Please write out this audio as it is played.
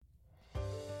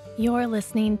You're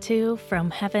listening to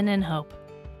From Heaven and Hope,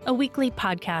 a weekly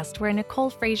podcast where Nicole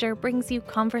Frazier brings you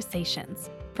conversations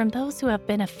from those who have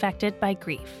been affected by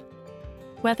grief.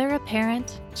 Whether a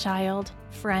parent, child,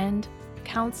 friend,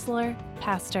 counselor,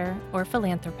 pastor, or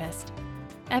philanthropist,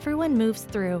 everyone moves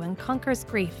through and conquers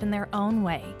grief in their own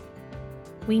way.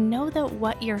 We know that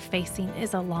what you're facing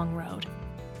is a long road,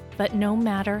 but no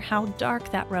matter how dark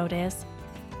that road is,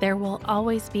 there will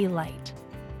always be light.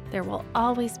 There will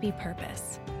always be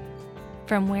purpose.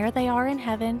 From where they are in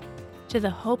heaven to the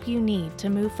hope you need to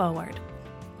move forward,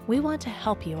 we want to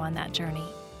help you on that journey.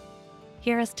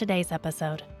 Here is today's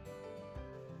episode.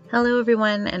 Hello,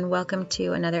 everyone, and welcome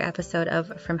to another episode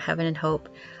of From Heaven and Hope.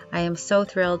 I am so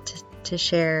thrilled to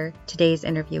share today's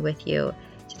interview with you.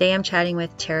 Today I'm chatting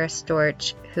with Tara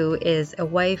Storch, who is a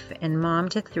wife and mom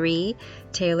to 3,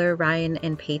 Taylor, Ryan,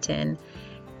 and Peyton.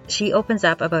 She opens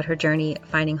up about her journey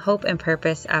finding hope and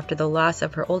purpose after the loss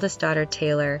of her oldest daughter,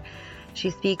 Taylor. She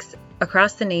speaks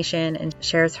across the nation and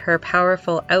shares her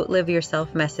powerful Outlive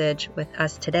Yourself message with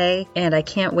us today, and I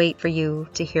can't wait for you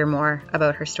to hear more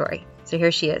about her story. So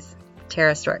here she is,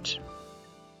 Tara Storch.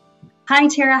 Hi,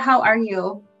 Tara. How are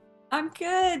you? I'm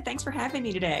good. Thanks for having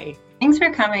me today. Thanks for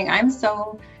coming. I'm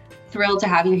so thrilled to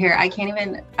have you here. I can't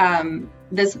even,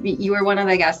 you were one of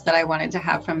the guests that I wanted to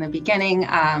have from the beginning.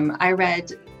 I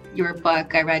read your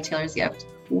book. I read Taylor's Gift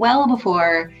well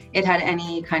before it had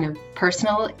any kind of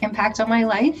personal impact on my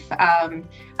life. I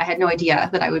had no idea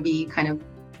that I would be kind of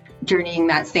journeying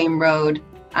that same road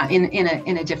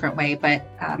in a different way, but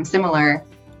similar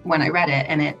when I read it,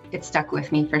 and it stuck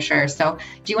with me for sure. So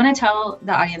do you want to tell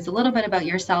the audience a little bit about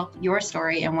yourself, your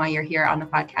story, and why you're here on the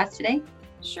podcast today?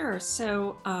 Sure.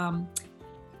 So, I'm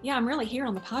really here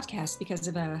on the podcast because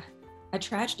of a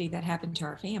tragedy that happened to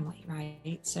our family,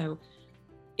 right? So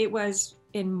it was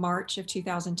in March of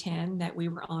 2010 that we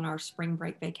were on our spring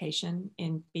break vacation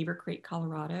in Beaver Creek,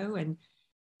 Colorado, and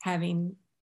having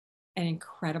an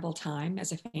incredible time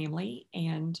as a family.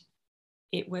 And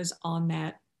it was on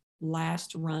that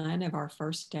last run of our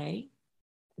first day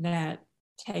that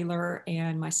Taylor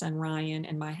and my son Ryan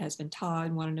and my husband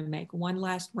Todd wanted to make one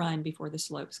last run before the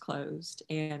slopes closed.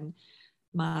 And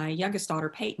my youngest daughter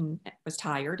Peyton was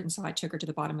tired, and so I took her to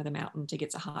the bottom of the mountain to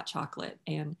get some hot chocolate.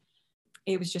 And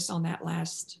it was just on that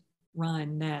last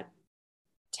run that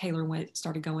Taylor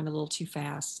started going a little too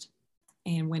fast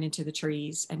and went into the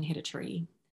trees and hit a tree.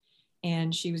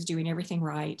 And she was doing everything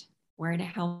right, wearing a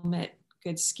helmet,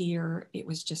 good skier. It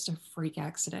was just a freak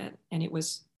accident. And it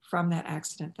was from that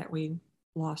accident that we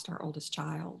lost our oldest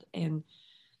child. And,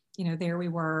 there we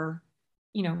were,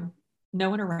 no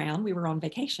one around. We were on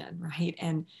vacation, right?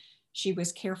 And she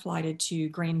was care flighted to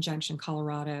Grand Junction,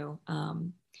 Colorado.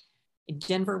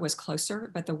 Denver was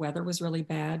closer, but the weather was really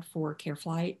bad for care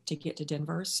flight to get to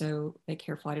Denver. So they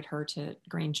care flighted her to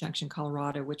Grand Junction,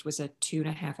 Colorado, which was a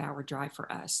 2.5-hour drive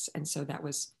for us. And so that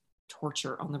was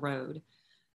torture on the road.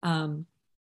 When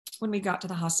we got to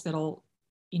the hospital,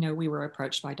 we were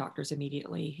approached by doctors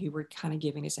immediately who were kind of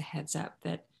giving us a heads up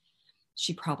that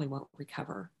she probably won't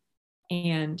recover.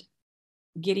 And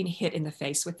getting hit in the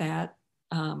face with that,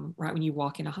 right when you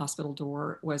walk in a hospital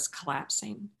door, was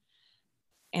collapsing.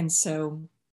 And so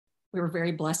we were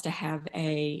very blessed to have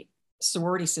a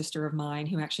sorority sister of mine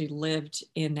who actually lived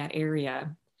in that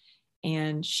area.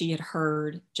 And she had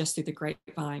heard just through the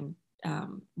grapevine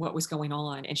what was going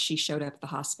on. And she showed up at the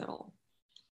hospital.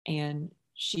 And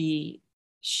she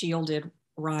shielded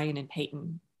Ryan and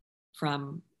Peyton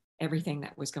from everything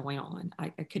that was going on. I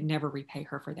could never repay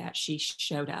her for that. She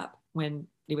showed up when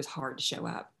it was hard to show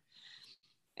up.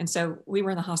 And so we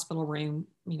were in the hospital room,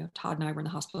 Todd and I were in the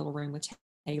hospital room with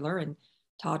Taylor, and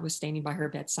Todd was standing by her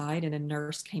bedside, and a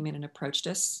nurse came in and approached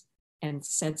us and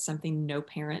said something no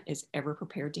parent is ever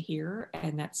prepared to hear.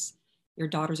 And that's, your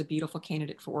daughter's a beautiful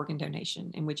candidate for organ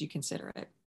donation, and would you consider it?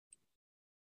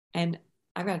 And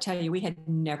I've got to tell you, we had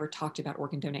never talked about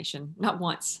organ donation, not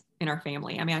once in our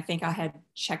family. I mean, I think I had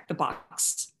checked the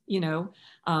box,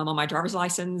 on my driver's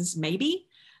license, maybe,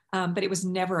 but it was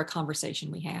never a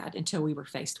conversation we had until we were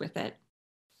faced with it.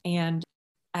 And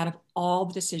out of all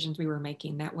the decisions we were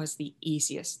making, that was the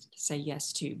easiest to say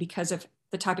yes to because of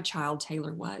the type of child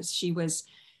Taylor was. She was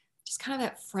just kind of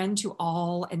that friend to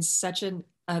all and such an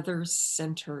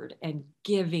other-centered and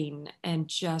giving and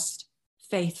just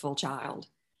faithful child.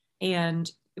 And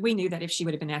we knew that if she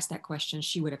would have been asked that question,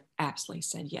 she would have absolutely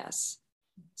said yes.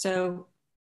 So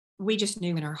we just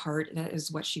knew in our heart that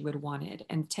is what she would have wanted.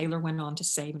 And Taylor went on to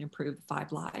save and improve the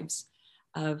 5 lives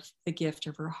of the gift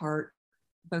of her heart,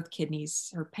 both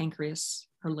kidneys, her pancreas,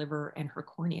 her liver, and her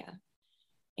cornea.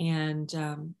 And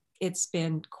it's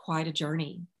been quite a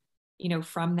journey.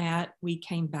 From that, we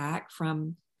came back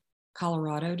from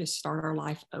Colorado to start our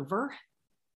life over.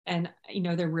 And,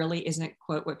 there really isn't,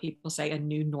 quote, what people say, a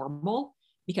new normal,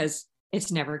 because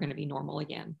it's never going to be normal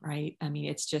again, right? I mean,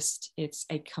 it's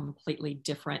a completely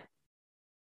different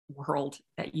world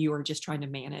that you are just trying to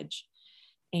manage.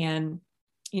 And,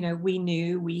 we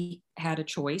knew we had a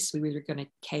choice. We were either going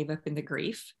to cave up in the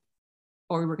grief,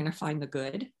 or we were going to find the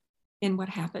good in what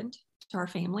happened to our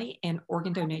family. And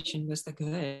organ donation was the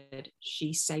good.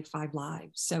 She saved 5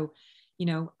 lives. So,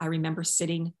 I remember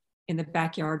sitting in the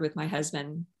backyard with my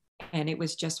husband, and it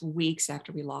was just weeks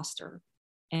after we lost her.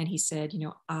 And he said,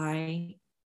 I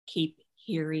keep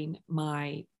hearing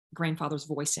my grandfather's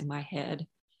voice in my head.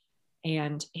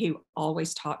 And he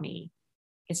always taught me,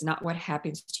 it's not what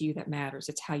happens to you that matters.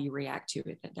 It's how you react to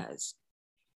it that does.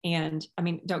 And I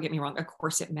mean, don't get me wrong. Of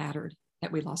course it mattered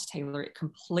that we lost Taylor. It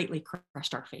completely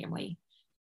crushed our family.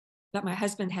 But my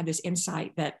husband had this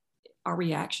insight that our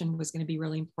reaction was going to be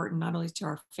really important, not only to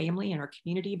our family and our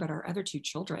community, but our other 2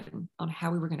 children, on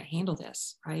how we were going to handle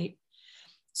this, right?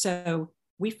 So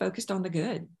we focused on the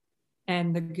good,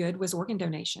 and the good was organ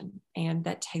donation, and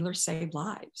that Taylor saved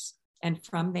lives. And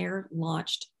from there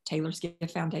launched Taylor's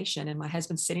Gift Foundation. And my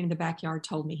husband, sitting in the backyard,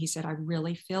 told me, he said, I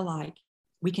really feel like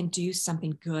we can do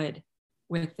something good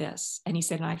with this. And he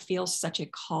said, and I feel such a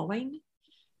calling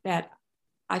that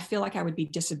I feel like I would be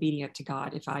disobedient to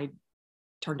God if I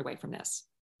turned away from this.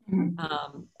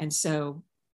 Mm-hmm. And so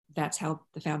that's how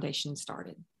the foundation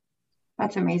started.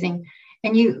 That's amazing.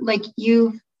 And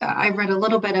I've read a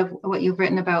little bit of what you've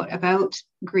written about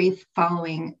grief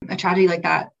following a tragedy like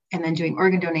that, and then doing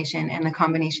organ donation and the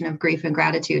combination of grief and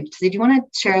gratitude. So did you want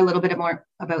to share a little bit more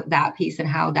about that piece and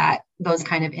how those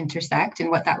kind of intersect and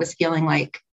what that was feeling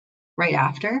like right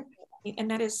after? And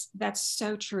that's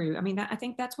so true. I mean, I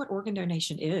think that's what organ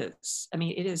donation is. I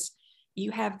mean, it is,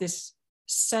 you have this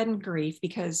sudden grief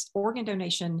because organ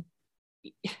donation,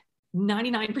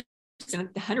 99%,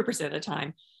 100% of the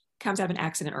time, comes out of an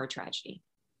accident or a tragedy.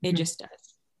 It just does.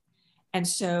 And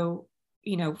so,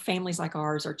 families like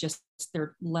ours are just,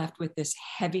 they're left with this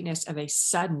heaviness of a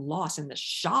sudden loss and the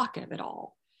shock of it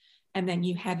all. And then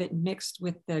you have it mixed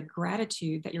with the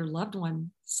gratitude that your loved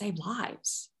one saved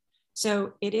lives.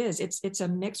 So it's a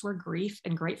mix where grief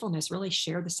and gratefulness really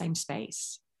share the same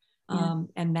space. Yeah.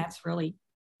 And that's really,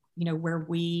 where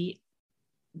we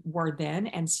were then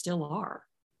and still are.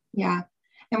 Yeah.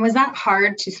 And was that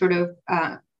hard to sort of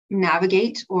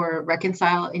navigate or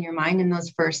reconcile in your mind in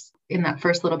that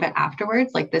first little bit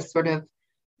afterwards, like this sort of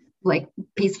like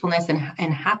peacefulness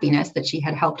and happiness that she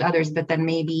had helped others, but then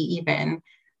maybe even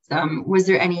was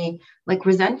there any like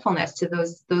resentfulness to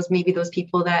those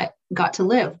people that got to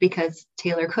live because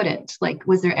Taylor couldn't? Like,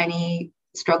 was there any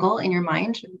struggle in your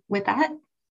mind with that?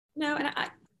 No, and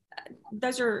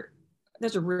those are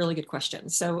really good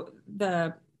questions. So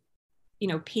the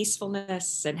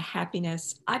peacefulness and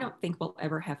happiness, I don't think we'll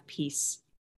ever have peace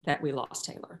that we lost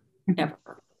Taylor,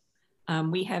 ever.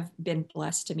 We have been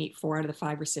blessed to meet 4 out of the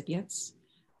 5 recipients.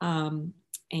 And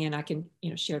I can,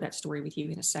 share that story with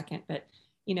you in a second, but,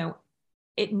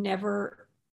 it never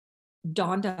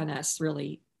dawned on us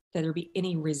really that there'd be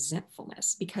any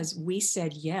resentfulness because we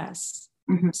said yes,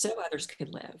 so others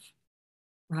could live,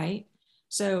 right?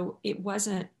 So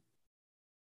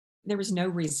there was no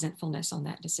resentfulness on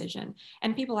that decision.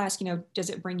 And people ask, does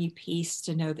it bring you peace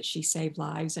to know that she saved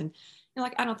lives? And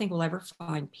I don't think we'll ever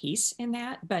find peace in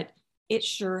that, but it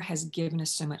sure has given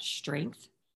us so much strength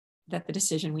that the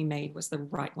decision we made was the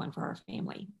right one for our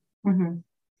family. Mm-hmm.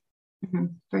 Mm-hmm.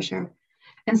 For sure.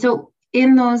 And so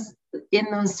in those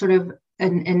sort of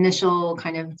initial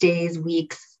kind of days,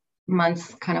 weeks,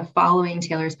 months kind of following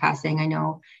Taylor's passing, I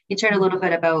know you shared a little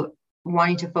bit about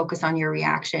wanting to focus on your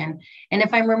reaction. And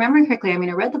if I'm remembering correctly, I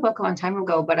mean, I read the book a long time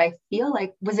ago, but I feel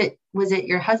like, was it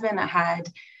your husband that had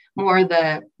more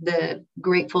the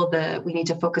grateful, we need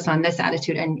to focus on this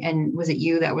attitude? And was it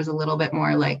you that was a little bit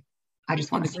more like, I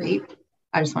just want to sleep.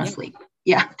 I just want to sleep.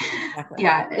 Yeah. Exactly.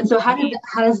 Yeah. And so how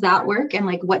does that work? And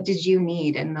like, what did you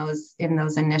need in those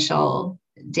initial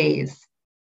days?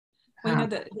 Well,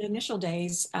 the initial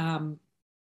days are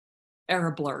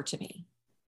a blur to me.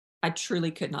 I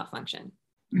truly could not function.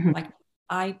 Mm-hmm. Like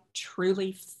I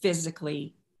truly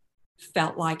physically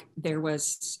felt like there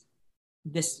was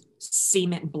this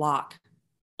cement block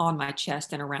on my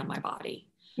chest and around my body.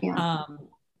 Yeah.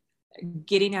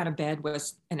 Getting out of bed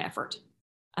was an effort.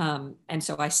 And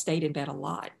so I stayed in bed a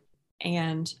lot.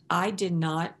 And I did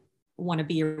not want to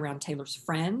be around Taylor's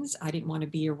friends. I didn't want to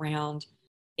be around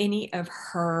any of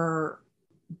her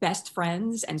best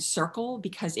friends and circle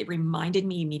because it reminded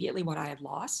me immediately what I had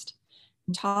lost.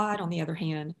 Todd, on the other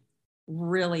hand,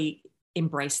 really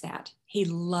embraced that. He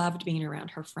loved being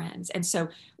around her friends. And so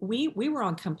we were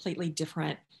on completely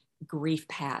different grief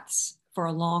paths for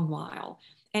a long while.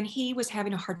 And he was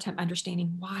having a hard time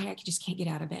understanding why I just can't get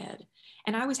out of bed.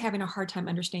 And I was having a hard time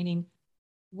understanding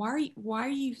why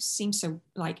you seem so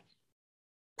like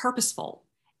purposeful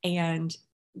and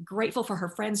grateful for her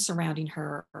friends surrounding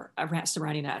her,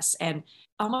 surrounding us, and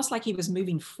almost like he was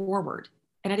moving forward.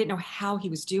 And I didn't know how he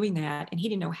was doing that. And he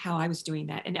didn't know how I was doing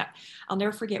that. And I'll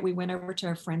never forget, we went over to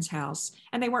a friend's house,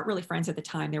 and they weren't really friends at the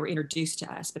time. They were introduced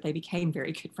to us, but they became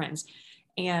very good friends.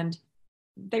 And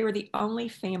they were the only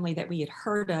family that we had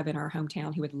heard of in our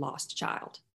hometown who had lost a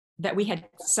child that we had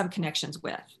some connections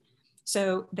with.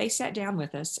 So they sat down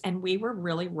with us, and we were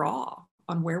really raw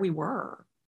on where we were.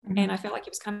 Mm-hmm. And I felt like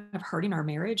it was kind of hurting our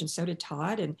marriage, and so did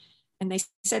Todd. And they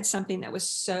said something that was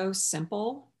so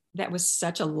simple, that was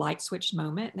such a light switch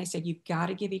moment. And they said, you've got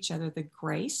to give each other the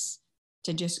grace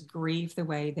to just grieve the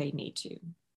way they need to.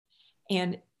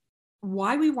 And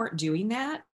why we weren't doing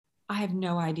that, I have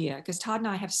no idea, because Todd and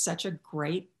I have such a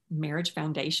great marriage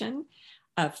foundation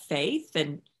of faith.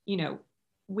 And,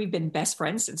 we've been best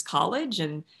friends since college.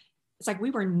 And it's like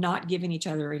we were not giving each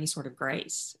other any sort of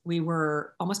grace. We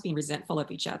were almost being resentful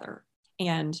of each other.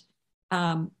 And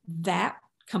that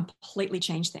completely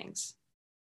changed things.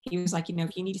 He was like,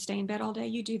 if you need to stay in bed all day,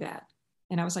 you do that.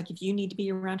 And I was like, if you need to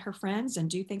be around her friends and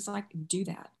do things like, do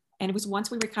that. And it was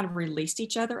once we were kind of released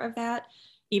each other of that,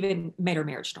 even made our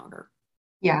marriage stronger.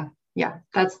 Yeah.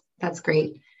 That's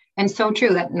great. And so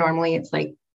true that normally it's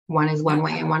like one is one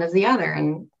way and one is the other.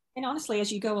 And honestly,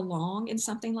 as you go along in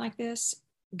something like this,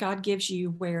 God gives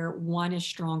you where one is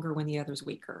stronger when the other's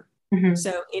weaker. Mm-hmm.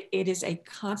 So it is a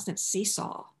constant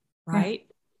seesaw, right?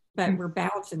 Mm-hmm. But we're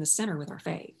balanced in the center with our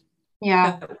faith.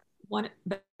 Yeah.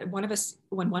 But one of us,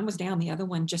 when one was down, the other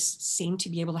one just seemed to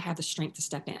be able to have the strength to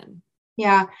step in.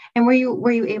 Yeah. And were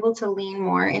you able to lean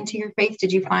more into your faith?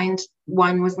 Did you find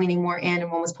one was leaning more in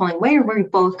and one was pulling away, or were you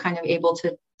both kind of able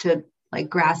to like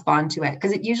grasp onto it?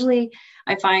 Because it usually,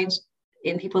 I find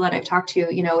in people that I've talked to,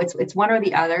 it's one or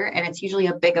the other, and it's usually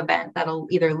a big event that'll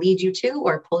either lead you to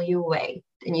or pull you away,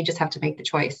 and you just have to make the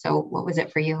choice. So what was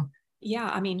it for you? Yeah.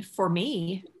 I mean, for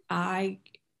me, I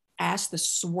asked the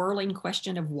swirling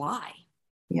question of why.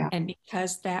 Yeah. And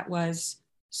because that was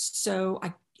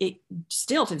it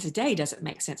still to this day doesn't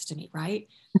make sense to me, right?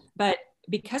 But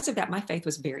because of that, my faith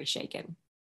was very shaken.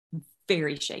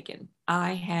 Very shaken.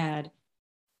 I had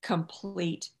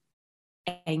complete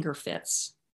anger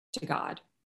fits to God.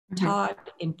 Mm-hmm. Todd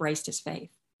embraced his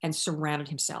faith and surrounded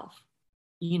himself,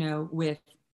 with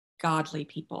godly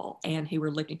people and who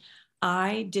were living.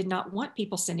 I did not want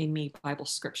people sending me Bible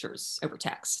scriptures over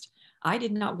text. I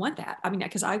did not want that. I mean,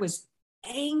 because I was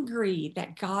angry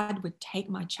that God would take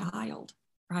my child,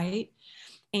 right?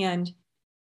 And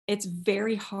it's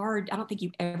very hard. I don't think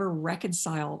you ever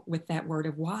reconcile with that word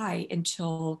of why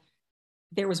until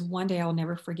there was one day I'll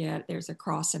never forget. There's a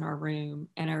cross in our room.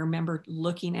 And I remember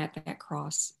looking at that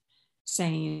cross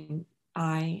saying,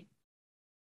 I'm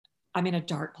in a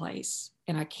dark place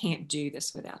and I can't do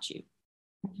this without you.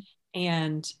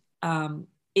 And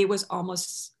it was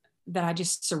almost that I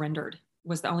just surrendered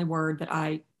was the only word that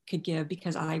I could give,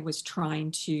 because I was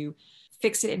trying to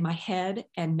fix it in my head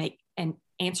and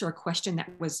answer a question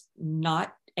that was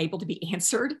not able to be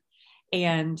answered.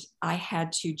 And I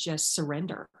had to just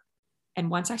surrender. And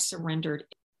once I surrendered,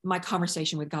 my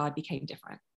conversation with God became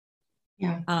different.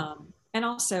 Yeah. And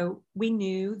also we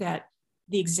knew that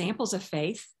the examples of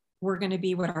faith were going to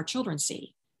be what our children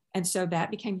see. And so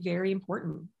that became very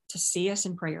important, to see us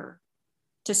in prayer,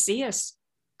 to see us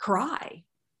cry,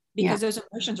 because those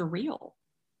emotions are real,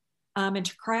 and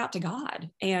to cry out to God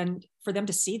and for them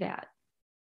to see that.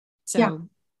 So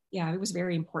it was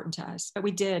very important to us, but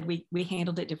we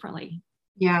handled it differently.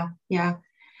 Yeah. Yeah.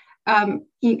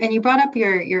 You brought up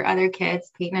your other kids,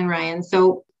 Peyton and Ryan.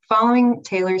 So following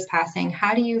Taylor's passing,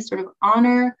 how do you sort of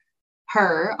honor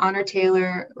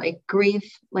Taylor, grieve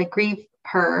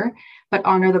her, but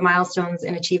honor the milestones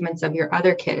and achievements of your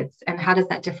other kids? And how does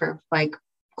that differ,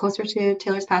 closer to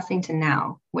Taylor's passing to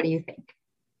now? What do you think?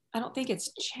 I don't think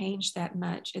it's changed that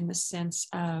much, in the sense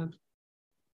of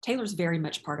Taylor's very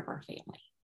much part of our family.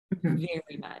 Mm-hmm.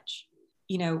 Very much.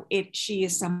 She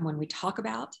is someone we talk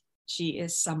about. She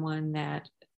is someone that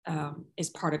is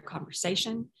part of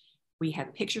conversation. We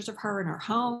have pictures of her in our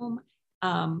home,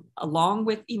 along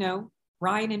with,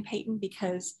 Ryan and Peyton,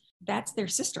 because that's their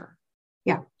sister.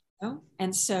 Yeah.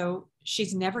 And so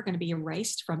she's never going to be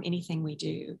erased from anything we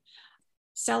do.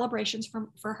 Celebrations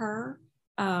for her,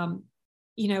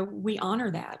 we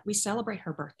honor that. We celebrate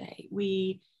her birthday.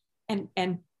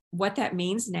 And what that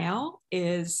means now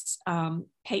is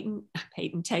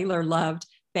Peyton Taylor loved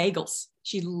bagels.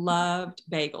 She loved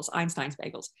bagels, Einstein's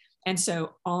bagels. And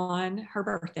so on her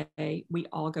birthday, we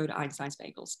all go to Einstein's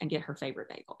Bagels and get her favorite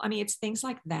bagel. I mean, it's things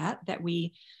like that that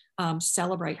we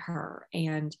celebrate her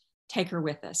and take her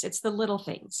with us. It's the little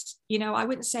things. I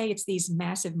wouldn't say it's these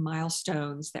massive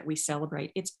milestones that we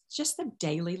celebrate. It's just the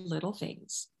daily little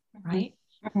things, right?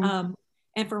 Mm-hmm.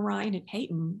 And for Ryan and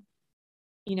Peyton,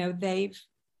 they've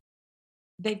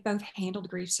both handled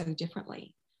grief so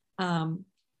differently.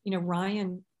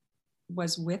 Ryan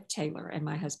was with Taylor and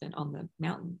my husband on the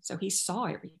mountain, so he saw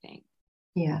everything.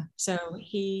 Yeah. So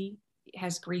he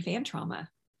has grief and trauma,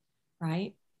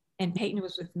 right? And Peyton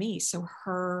was with me, so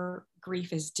her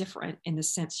grief is different in the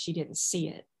sense she didn't see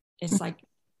it. It's like,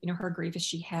 her grief is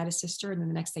she had a sister and then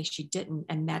the next day she didn't,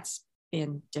 and that's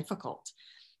been difficult.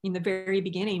 In the very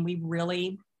beginning, we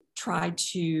really tried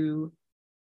to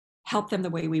help them the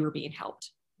way we were being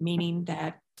helped, meaning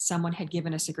that someone had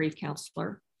given us a grief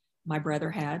counselor, my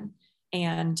brother had,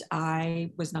 and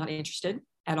I was not interested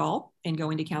at all in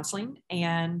going to counseling.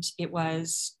 And it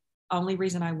was only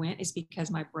reason I went is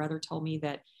because my brother told me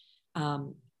that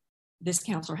this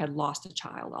counselor had lost a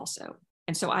child also.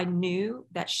 And so I knew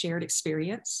that shared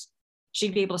experience,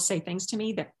 she'd be able to say things to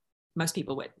me that most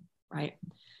people wouldn't, right?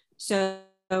 So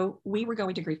we were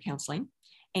going to grief counseling,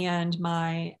 and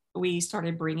we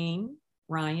started bringing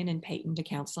Ryan and Peyton to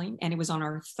counseling. And it was on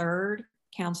our third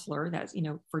counselor, that's,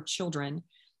 for children,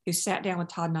 who sat down with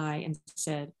Todd and I and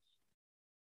said,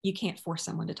 you can't force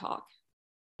someone to talk.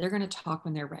 They're going to talk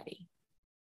when they're ready.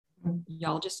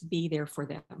 Y'all just be there for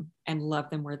them and love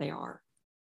them where they are.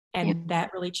 And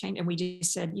that really changed. And we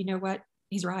just said, you know what?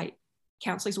 He's right.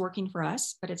 Counseling's working for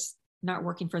us, but it's not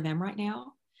working for them right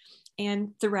now.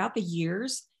 And throughout the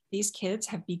years, these kids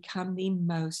have become the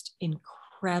most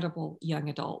incredible young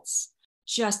adults,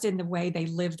 just in the way they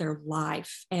live their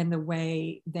life and the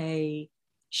way they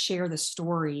share the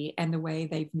story and the way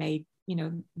they've made,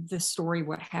 the story,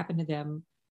 what happened to them,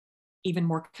 even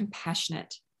more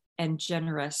compassionate and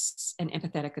generous and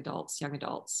empathetic adults, young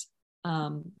adults.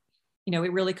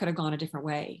 It really could have gone a different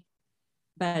way,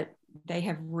 but they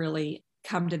have really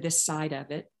come to this side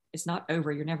of it. It's not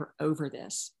over. You're never over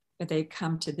this, but they've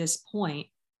come to this point,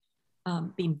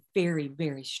 being very,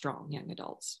 very strong young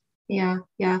adults. Yeah.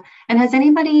 Yeah. And has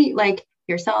anybody, like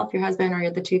yourself, your husband, or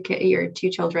your two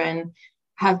children,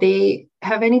 have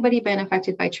anybody been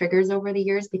affected by triggers over the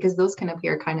years? Because those can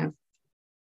appear kind of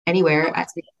anywhere at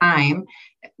the time.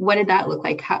 What did that look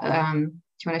like? Do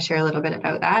you want to share a little bit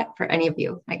about that for any of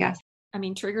you, I guess? I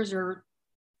mean, triggers are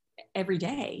every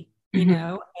day,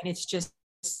 and it's just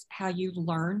how you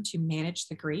learn to manage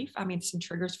the grief. I mean, some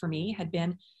triggers for me had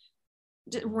been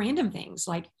random things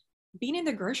like being in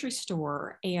the grocery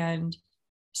store and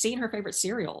seeing her favorite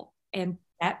cereal and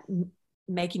that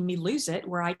making me lose it,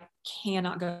 where I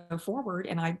cannot go forward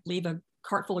and I leave a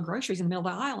cart full of groceries in the middle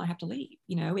of the aisle and I have to leave.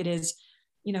 It is,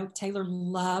 Taylor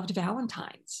loved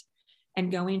Valentine's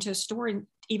and going into a store, and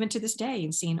even to this day,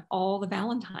 and seeing all the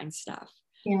Valentine's stuff.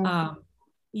 Yeah.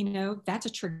 That's a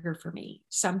trigger for me.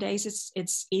 Some days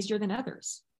it's easier than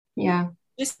others. Yeah.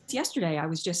 Just yesterday, I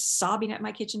was just sobbing at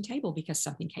my kitchen table because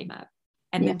something came up.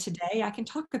 And then today I can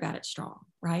talk about it strong.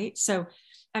 Right. So,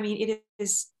 I mean,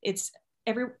 it's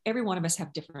every one of us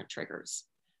have different triggers.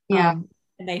 Yeah.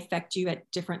 And they affect you at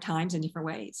different times in different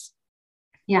ways.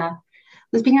 Yeah.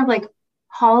 So speaking of like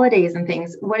holidays and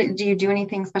things, what do you do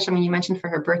anything special? I mean, you mentioned for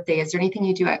her birthday, is there anything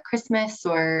you do at Christmas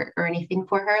or anything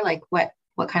for her? Like what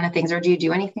kind of things, or do you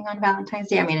do anything on Valentine's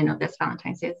Day? I mean, I know this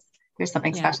Valentine's Day, there's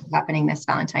something special happening this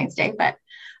Valentine's Day, but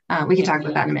we can talk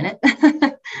about that in a minute.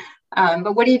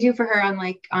 But what do you do for her on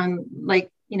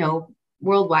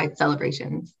worldwide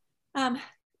celebrations?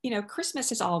 Christmas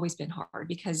has always been hard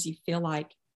because you feel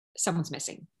like someone's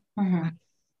missing.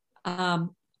 Mm-hmm.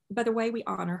 But the way we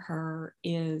honor her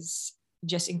is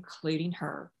just including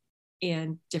her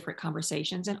in different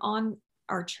conversations. And on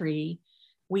our tree,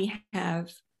 we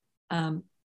have 5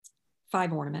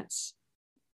 ornaments,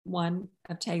 one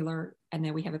of Taylor, and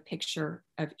then we have a picture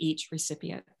of each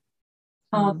recipient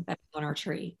that's on our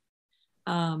tree.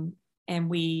 And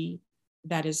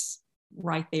that is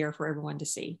right there for everyone to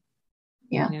see.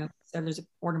 Yeah. So there's an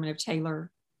ornament of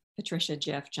Taylor, Patricia,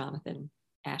 Jeff, Jonathan,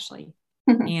 Ashley.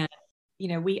 And,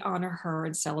 we honor her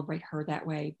and celebrate her that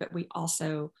way, but we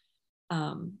also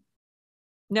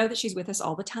know that she's with us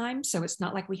all the time. So it's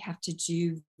not like we have to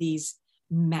do these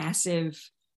massive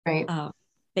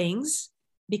things,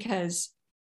 because,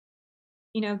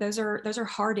 those are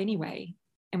hard anyway.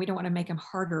 And we don't want to make them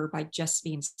harder by just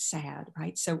being sad,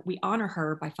 right? So we honor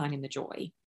her by finding the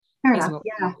joy. Fair enough.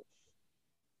 Yeah.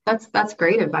 That's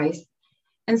great advice.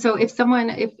 And so if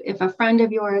a friend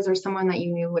of yours or someone that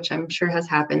you knew, which I'm sure has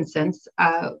happened since,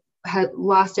 had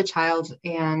lost a child,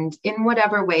 and in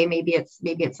whatever way, maybe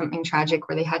it's something tragic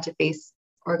where they had to face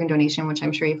organ donation, which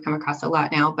I'm sure you've come across a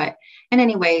lot now, but in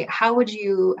any way, how would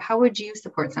you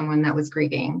support someone that was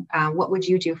grieving? What would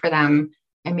you do for them?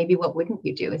 And maybe what wouldn't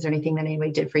you do? Is there anything that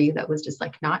anybody did for you that was just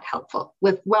like not helpful,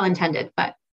 with well-intended,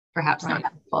 but perhaps not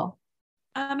helpful?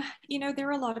 There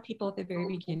were a lot of people at the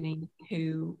very beginning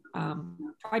who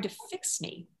tried to fix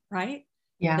me, right?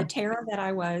 Yeah. The Tara that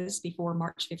I was before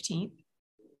March 15th,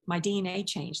 my DNA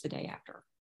changed the day after.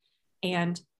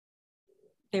 And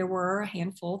there were a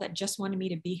handful that just wanted me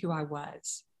to be who I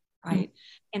was, right?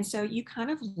 Mm-hmm. And so you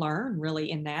kind of learn really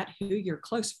in that who your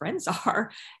close friends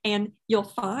are. And you'll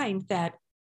find that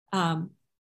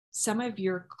some of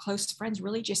your close friends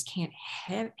really just can't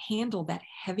handle that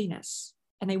heaviness.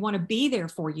 And they want to be there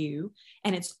for you.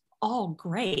 And it's all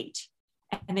great.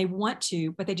 And they want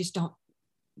to, but they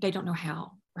don't know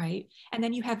how, right? And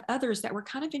then you have others that were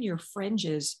kind of in your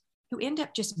fringes who end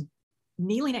up just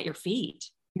kneeling at your feet.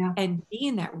 Yeah. And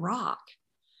being that rock.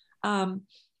 I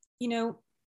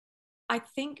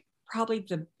think probably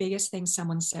the biggest thing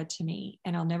someone said to me,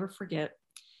 and I'll never forget,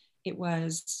 it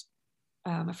was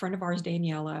a friend of ours,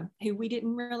 Daniela, who we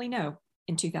didn't really know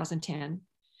in 2010.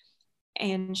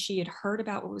 And she had heard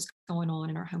about what was going on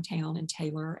in our hometown in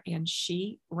Taylor, and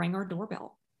she rang our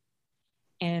doorbell.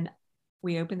 And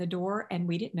we opened the door, and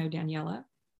we didn't know Daniela.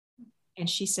 And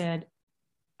she said,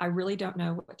 I really don't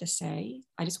know what to say.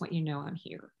 I just want you to know I'm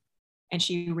here. And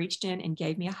she reached in and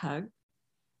gave me a hug.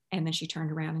 And then she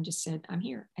turned around and just said, I'm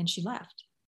here. And she left.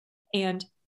 And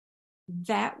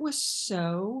that was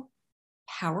so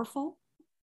powerful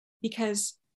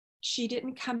because she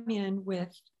didn't come in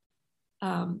with,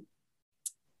 are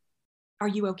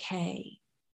you okay?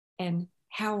 And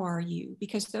how are you?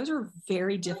 Because those are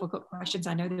very difficult questions.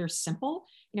 I know they're simple.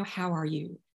 How are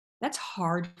you? That's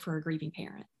hard for a grieving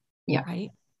parent. Yeah. Right.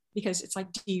 Because it's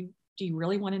like, do you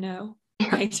really want to know?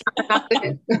 Right.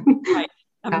 Right.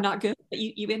 I'm not good. But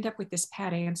you end up with this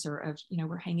pat answer of,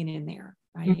 we're hanging in there.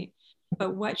 Right. Mm-hmm.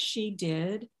 But what she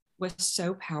did was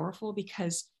so powerful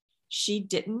because she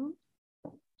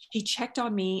checked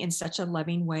on me in such a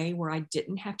loving way where I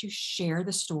didn't have to share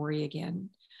the story again.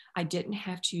 I didn't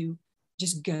have to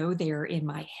just go there in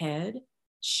my head.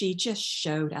 She just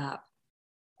showed up.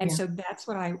 And so that's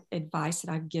what advice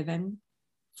that I've given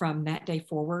from that day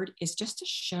forward is just to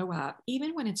show up,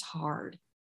 even when it's hard.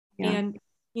 Yeah. And,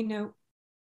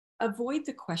 avoid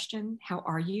the question, how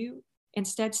are you?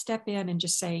 Instead, step in and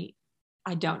just say,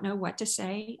 I don't know what to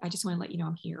say. I just want to let you know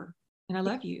I'm here and I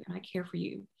love you and I care for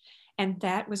you. And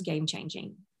that was game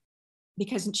changing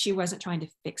because she wasn't trying to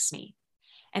fix me.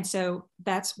 And so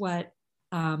that's what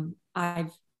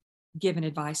I've given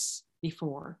advice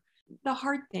before. The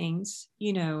hard things,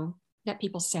 that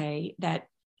people say that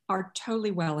are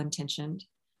totally well-intentioned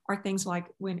are things like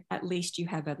when at least you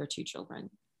have other two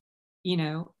children,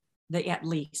 the at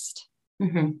least.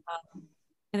 Mm-hmm.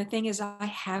 And the thing is, I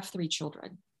have 3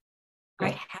 children.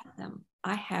 Right. I have them.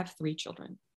 I have 3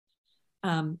 children.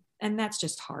 And that's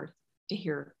just hard to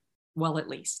hear. Well, at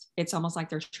least it's almost like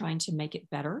they're trying to make it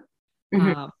better.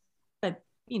 Mm-hmm. But,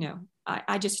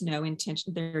 I just know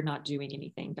intention. They're not doing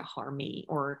anything to harm me,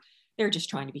 or they're just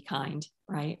trying to be kind.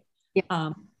 Right. Yeah.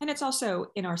 And it's also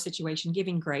in our situation,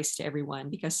 giving grace to everyone,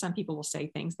 because some people will say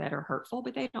things that are hurtful,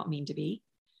 but they don't mean to be.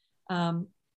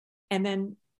 And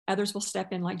then others will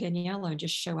step in like Daniela and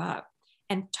just show up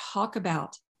and talk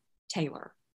about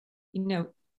Taylor,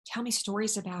 tell me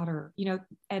stories about her,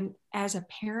 and as a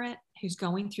parent who's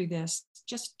going through this,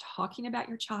 just talking about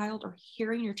your child or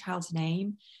hearing your child's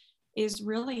name is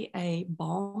really a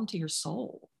balm to your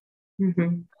soul. Mm-hmm.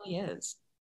 It really is.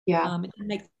 Yeah. It can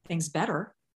make things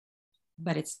better,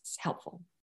 but it's helpful.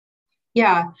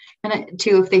 Yeah. And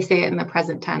too, if they say it in the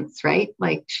present tense, right?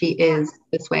 Like she is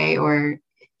this way, or,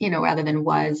 rather than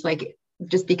was, like,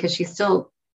 just because she's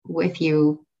still with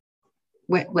you,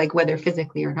 like whether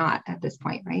physically or not at this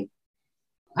point, right?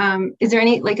 Is there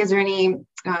any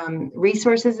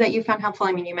resources that you found helpful?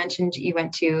 I mean, you mentioned you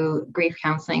went to grief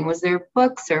counseling. Was there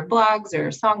books or blogs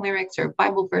or song lyrics or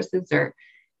Bible verses or,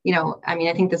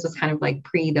 I think this was kind of like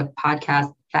pre the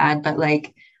podcast fad, but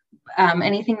like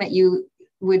anything that you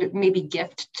would maybe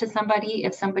gift to somebody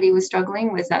if somebody was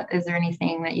struggling? Is there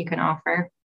anything that you can offer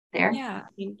there? Yeah,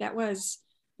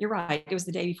 you're right. It was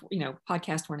the day before,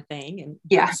 podcasts weren't a thing, and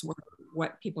books were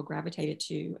what people gravitated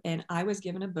to. And I was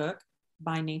given a book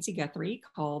by Nancy Guthrie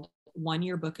called 1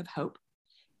 Year Book of Hope.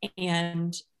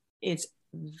 And it's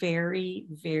very,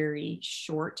 very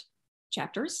short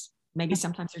chapters. Maybe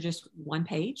sometimes they're just 1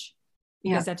 page,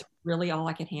 because that's really all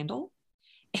I could handle.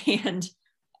 And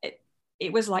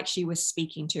it was like she was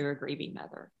speaking to a grieving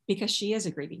mother, because she is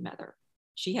a grieving mother.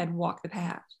 She had walked the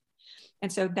path.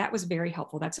 And so that was very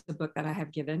helpful. That's the book that I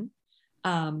have given.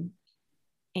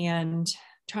 And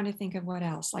trying to think of what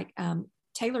else. Like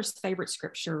Taylor's favorite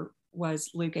scripture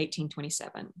was Luke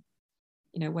 18:27.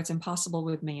 What's impossible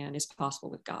with man is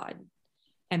possible with God.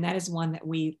 And that is one that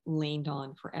we leaned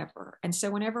on forever. And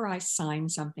so whenever I sign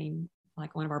something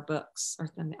like one of our books,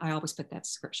 I always put that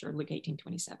scripture, Luke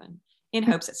 18:27, in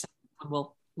hopes that someone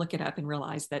will look it up and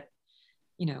realize that,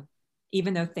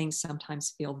 even though things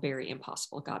sometimes feel very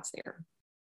impossible, God's there.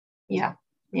 Yeah.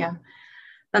 Yeah.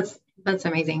 That's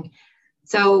amazing.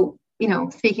 So,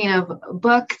 speaking of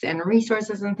books and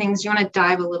resources and things, do you want to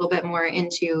dive a little bit more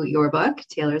into your book,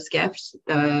 Taylor's Gift,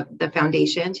 the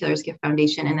foundation, Taylor's Gift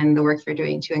Foundation, and then the work you're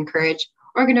doing to encourage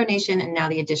organ donation, and now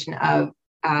the addition of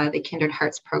the Kindred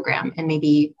Hearts program, and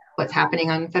maybe what's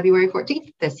happening on February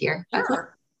 14th this year?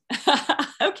 Sure.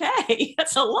 Okay.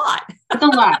 That's a lot. It's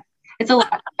a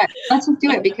lot. But let's just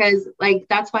do it, because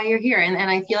that's why you're here. And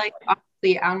I feel like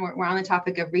obviously we're on the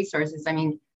topic of resources. I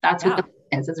mean, that's what the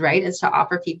plan is, right? Is to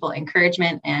offer people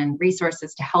encouragement and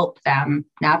resources to help them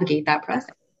navigate that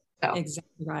process. So.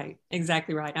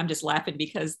 Exactly right. I'm just laughing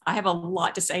because I have a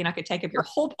lot to say, and I could take up your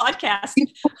whole podcast.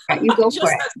 You go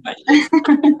for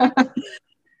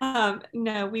it.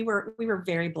 No, we were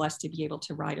very blessed to be able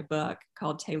to write a book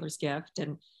called Taylor's Gift,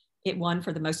 and it won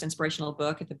for the most inspirational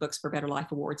book at the Books for Better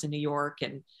Life Awards in New York.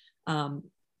 And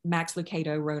Max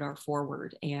Lucado wrote our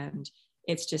foreword, and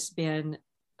it's just been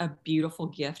a beautiful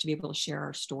gift to be able to share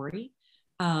our story.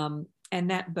 And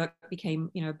that book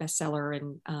became, a bestseller,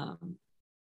 and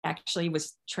actually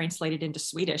was translated into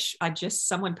Swedish.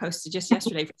 Someone posted just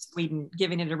yesterday from Sweden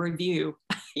giving it a review.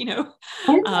 When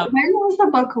was the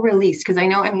book released? Because I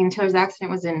know, Taylor's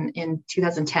Accident was in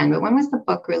 2010, but when was the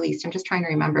book released? I'm just trying to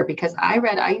remember, because I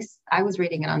was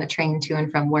reading it on the train to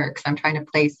and from work. So I'm trying to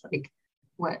place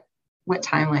what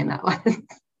timeline that was.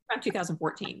 Around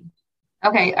 2014.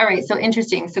 Okay. All right. So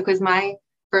interesting. So because my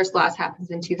first loss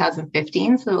happens in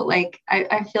 2015. So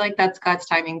I feel like that's God's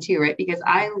timing too, right? Because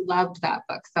I loved that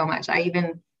book so much. I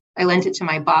lent it to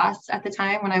my boss at the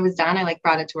time when I was done. I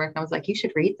brought it to work and I was like, you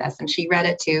should read this. And she read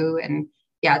it too. And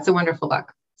yeah, it's a wonderful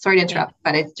book. Sorry to interrupt,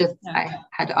 but it's just, I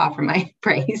had to offer my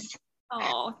praise.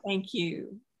 Oh, thank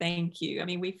you. Thank you.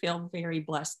 We feel very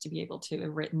blessed to be able to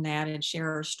have written that and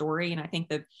share our story. And I think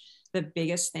the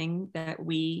biggest thing that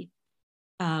we,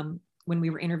 when we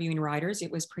were interviewing writers,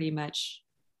 it was pretty much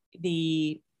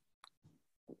we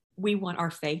want our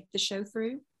faith to show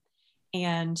through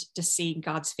and to see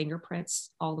God's fingerprints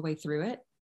all the way through it.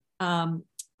 And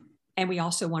we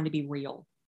also wanted to be real.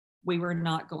 We were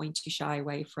not going to shy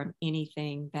away from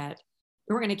anything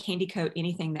we were going to candy coat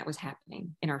anything that was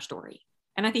happening in our story.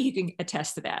 And I think you can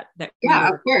attest to that. Yeah,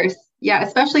 of course. Yeah.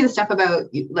 Especially the stuff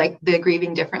about the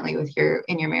grieving differently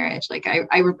in your marriage.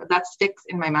 That sticks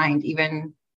in my mind,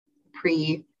 even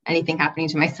pre anything happening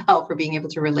to myself, or being able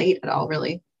to relate at all,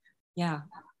 really. Yeah.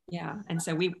 And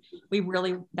so we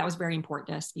really, that was very important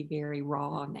to us to be very raw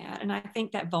on that. And I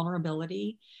think that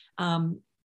vulnerability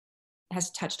has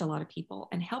touched a lot of people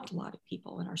and helped a lot of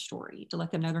people in our story, to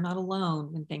let them know they're not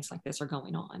alone when things like this are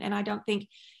going on. And I don't think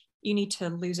you need to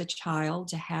lose a child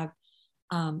to have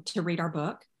to read our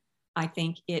book. I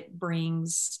think it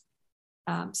brings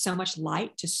so much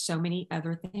light to so many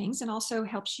other things, and also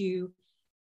helps you,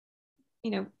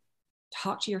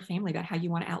 talk to your family about how you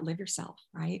want to outlive yourself,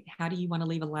 right? How do you want to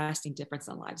leave a lasting difference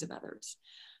in the lives of others?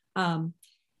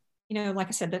 Like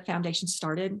I said, the foundation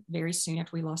started very soon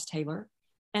after we lost Taylor.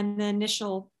 And the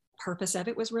initial purpose of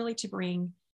it was really to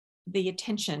bring the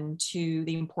attention to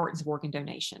the importance of organ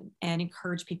donation and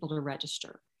encourage people to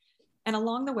register. And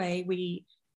along the way, we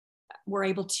were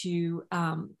able to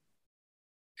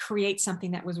create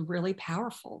something that was really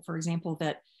powerful. For example,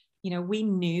 that we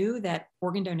knew that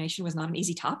organ donation was not an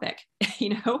easy topic.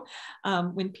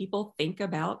 When people think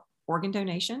about organ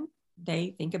donation,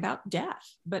 they think about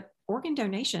death, but organ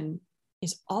donation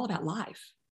is all about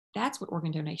life. That's what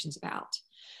organ donation is about.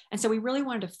 And so we really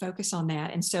wanted to focus on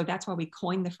that. And so that's why we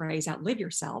coined the phrase outlive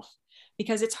yourself,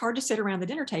 because it's hard to sit around the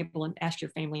dinner table and ask your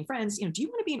family and friends, do you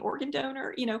want to be an organ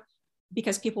donor?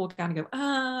 Because people will kind of go,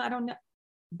 I don't know.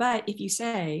 But if you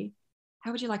say,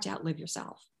 how would you like to outlive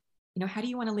yourself? How do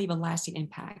you want to leave a lasting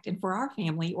impact? And for our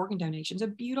family, organ donation is a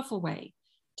beautiful way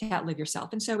to outlive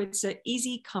yourself. And so it's an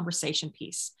easy conversation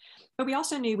piece. But we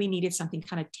also knew we needed something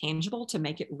kind of tangible to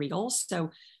make it real. So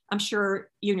I'm sure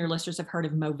you and your listeners have heard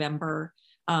of Movember.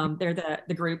 They're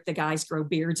the group, the guys grow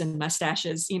beards and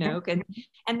mustaches, and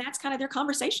that's kind of their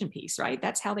conversation piece, right?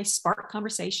 That's how they spark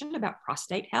conversation about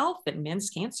prostate health and men's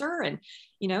cancer. And,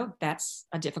 that's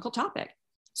a difficult topic.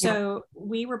 So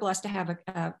we were blessed to have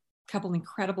a couple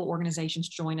incredible organizations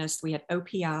join us. We had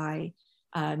OPI,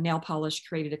 nail polish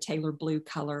created a tailored blue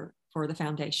color for the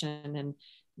foundation. And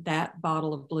that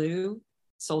bottle of blue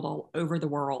sold all over the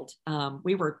world.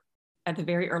 We were at the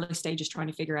very early stages trying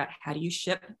to figure out how do you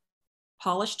ship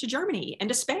polish to Germany and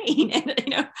to Spain.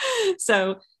 And,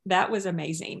 so that was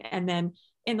amazing. And then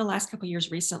in the last couple of years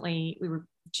recently, we were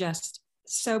just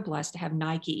so blessed to have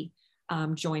Nike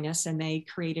join us, and they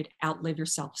created Outlive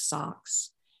Yourself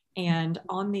socks. And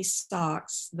on these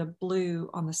socks, the blue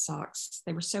on the socks,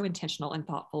 they were so intentional and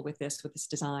thoughtful with this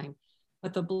design,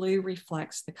 but the blue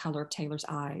reflects the color of Taylor's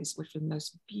eyes, which are the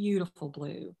most beautiful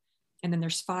blue. And then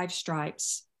there's 5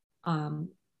 stripes on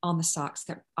the socks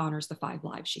that honors the 5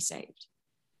 lives she saved.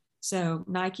 So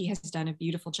Nike has done a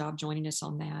beautiful job joining us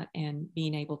on that and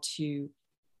being able to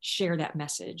share that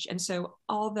message. And so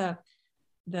all the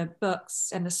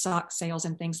books and the sock sales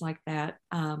and things like that,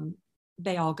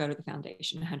 they all go to the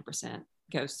foundation. 100%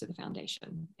 goes to the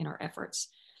foundation in our efforts.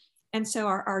 And so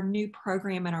our new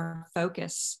program and our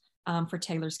focus for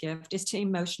Taylor's Gift is to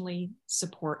emotionally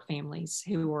support families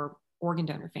who are organ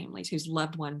donor families whose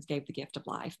loved ones gave the gift of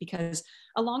life. Because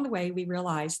along the way, we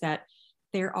realized that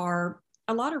there are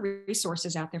a lot of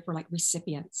resources out there for like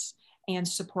recipients and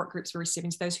support groups for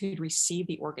recipients, those who'd received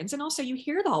the organs. And also you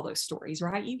hear all those stories,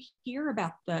 right? You hear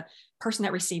about the person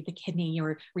that received the kidney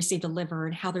or received a liver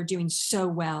and how they're doing so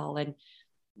well.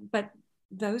 But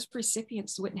those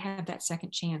recipients wouldn't have that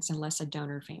second chance unless a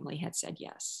donor family had said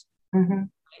yes. Mm-hmm.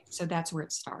 So that's where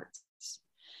it starts.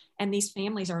 And these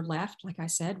families are left, like I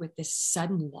said, with this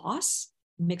sudden loss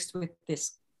mixed with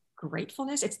this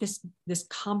gratefulness. It's this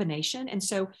combination. And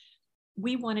so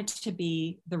we wanted to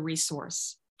be the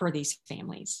resource for these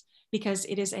families because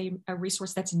it is a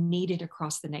resource that's needed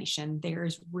across the nation.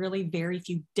 There's really very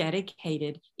few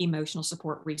dedicated emotional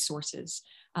support resources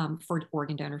for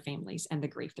organ donor families and the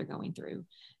grief they're going through.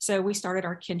 So we started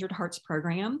our Kindred Hearts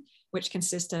program, which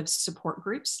consists of support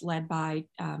groups led by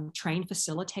trained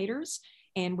facilitators.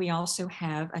 And we also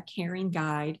have a caring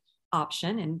guide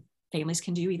option, and families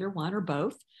can do either one or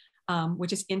both,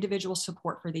 which is individual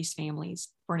support for these families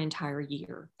for an entire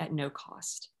year at no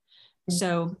cost.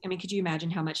 So, I mean, could you imagine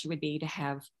how much it would be to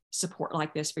have support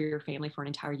like this for your family for an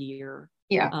entire year?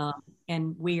 Yeah.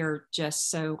 And we are just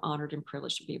so honored and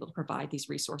privileged to be able to provide these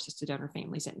resources to donor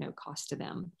families at no cost to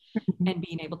them, and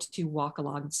being able to walk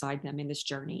alongside them in this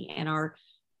journey. And our,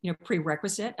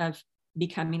 prerequisite of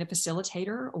becoming a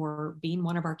facilitator or being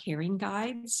one of our caring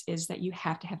guides is that you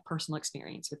have to have personal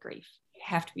experience with grief. You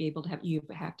have to be able to have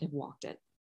walked it,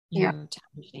 to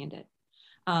understand it.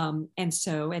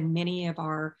 And many of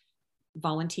our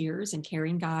volunteers and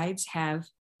caring guides have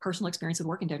personal experience with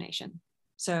organ donation.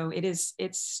 So it's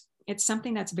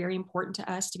something that's very important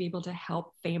to us to be able to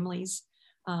help families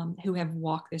who have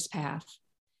walked this path.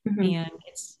 Mm-hmm. And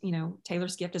it's,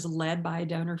 Taylor's Gift is led by a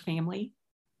donor family.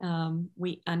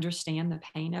 We understand the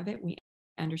pain of it. We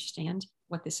understand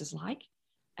what this is like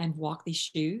and walk these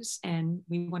shoes. And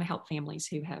we want to help families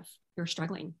who are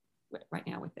struggling right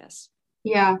now with this.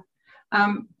 Yeah.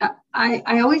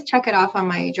 I always check it off on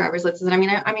my driver's license. And I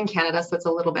mean, I'm in Canada, so it's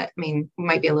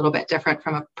might be a little bit different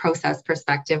from a process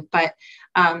perspective, but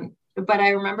I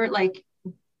remember like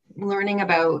learning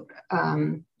about,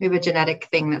 we have a genetic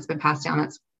thing that's been passed down.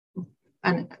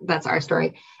 That's our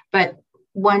story. But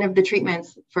one of the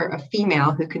treatments for a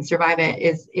female who can survive it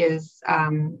is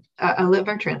a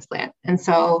liver transplant. And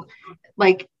so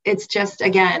like, it's just,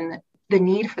 again, the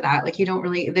need for that, like you don't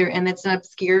really there, and it's an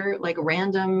obscure, like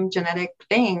random genetic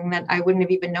thing that I wouldn't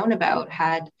have even known about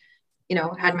had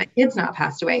my kids not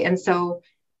passed away. And so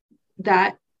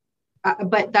that,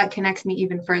 but that connects me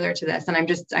even further to this. And I'm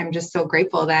just so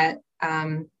grateful that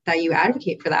you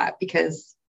advocate for that,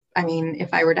 because I mean,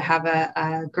 if I were to have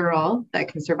a girl that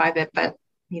can survive it, but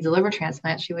needs a liver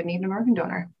transplant, she would need an organ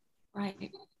donor. Right.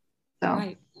 So,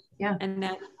 right. Yeah. And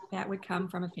that would come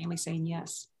from a family saying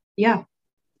yes. Yeah.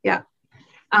 Yeah.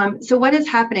 So what is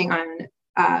happening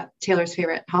on Taylor's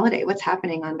favorite holiday? What's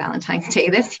happening on Valentine's Day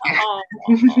this year?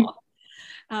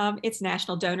 It's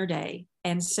National Donor Day.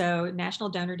 And so National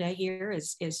Donor Day here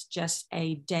is just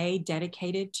a day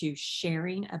dedicated to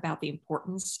sharing about the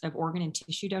importance of organ and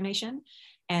tissue donation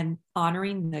and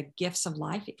honoring the gifts of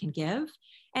life it can give.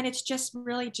 And it's just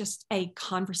really just a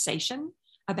conversation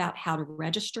about how to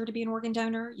register to be an organ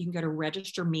donor. You can go to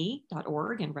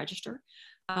registerme.org and register.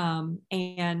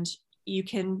 And you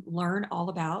can learn all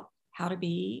about how to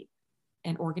be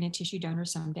an organ and tissue donor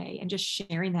someday, and just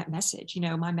sharing that message,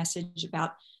 my message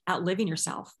about outliving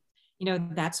yourself.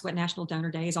 That's what National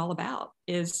Donor Day is all about,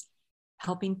 is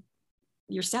helping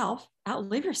yourself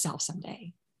outlive yourself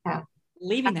someday. Yeah.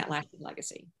 Leaving that lasting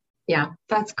legacy. Yeah,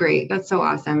 that's great. That's so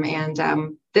awesome.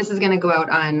 And this is going to go out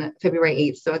on February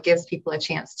 8th. So it gives people a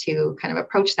chance to kind of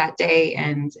approach that day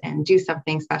and do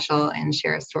something special and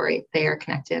share a story if they are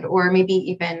connected, or maybe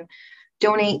even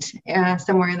donate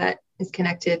somewhere that is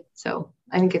connected. So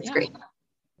I think it's great.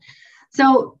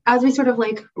 So as we sort of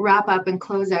like wrap up and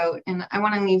close out, and I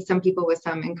want to leave some people with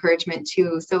some encouragement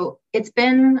too. So it's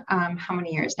been how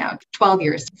many years now? 12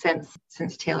 years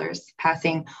since Taylor's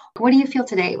passing. What do you feel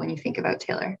today when you think about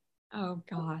Taylor? Oh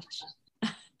gosh.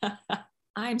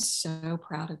 I'm so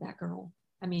proud of that girl.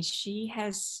 I mean, she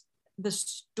has the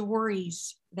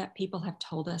stories that people have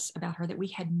told us about her that we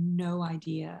had no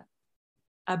idea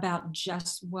about,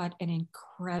 just what an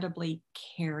incredibly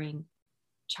caring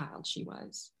child she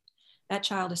was. That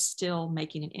child is still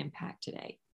making an impact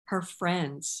today. Her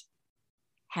friends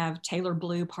have Taylor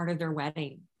Blue part of their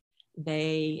wedding.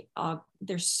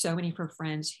 There's so many of her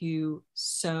friends who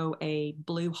sew a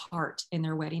blue heart in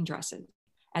their wedding dresses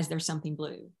as there's something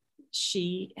blue.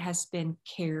 She has been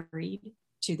carried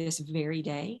to this very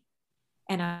day,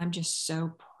 and I'm just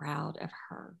so proud of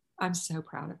her. I'm so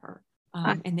proud of her,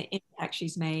 and the impact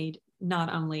she's made,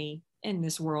 not only in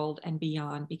this world and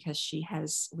beyond,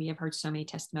 because we have heard so many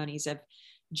testimonies of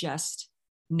just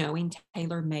knowing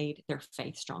Taylor made their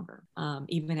faith stronger,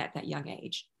 even at that young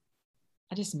age.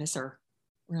 I just miss her,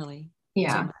 really.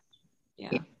 Yeah.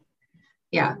 So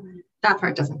yeah. That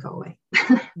part doesn't go away.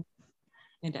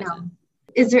 It doesn't. No.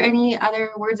 Is there any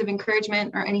other words of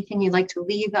encouragement or anything you'd like to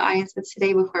leave the audience with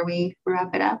today before we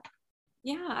wrap it up?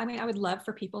 Yeah, I mean, I would love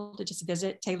for people to just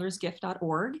visit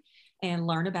taylorsgift.org and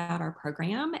learn about our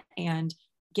program and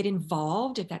get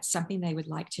involved if that's something they would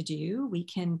like to do. We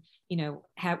can,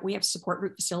 we have support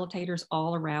group facilitators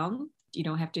all around. You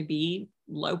don't have to be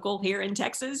local here in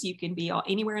Texas. You can be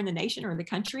anywhere in the nation or the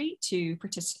country to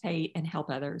participate and help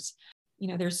others.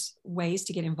 There's ways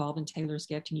to get involved in Taylor's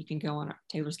Gift, and you can go on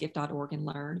taylorsgift.org and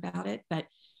learn about it. But,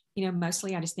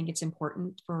 mostly I just think it's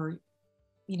important for,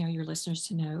 your listeners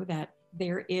to know that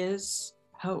there is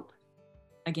hope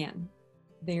again.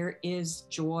 There is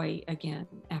joy again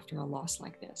after a loss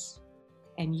like this.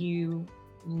 And you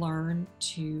learn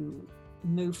to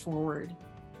move forward,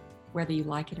 whether you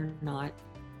like it or not,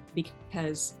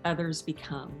 because others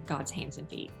become God's hands and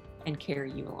feet and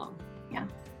carry you along. Yeah.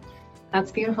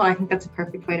 That's beautiful. I think that's a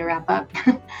perfect way to wrap up.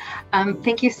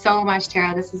 Thank you so much,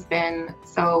 Tara. This has been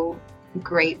so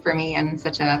great for me, and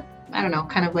such a,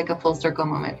 kind of like a full circle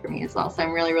moment for me as well. So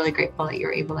I'm really, really grateful that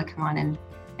you're able to come on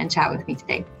and chat with me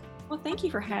today. Well, thank you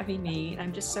for having me.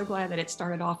 I'm just so glad that it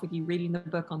started off with you reading the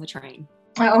book on the train.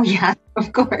 Oh yeah,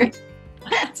 of course.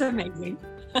 That's amazing.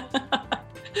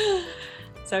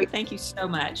 So thank you so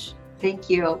much. Thank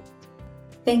you.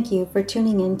 Thank you for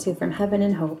tuning in to From Heaven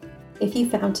and Hope. If you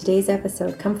found today's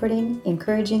episode comforting,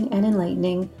 encouraging, and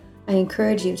enlightening, I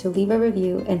encourage you to leave a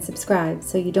review and subscribe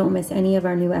so you don't miss any of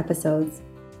our new episodes.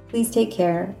 Please take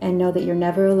care and know that you're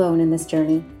never alone in this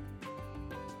journey.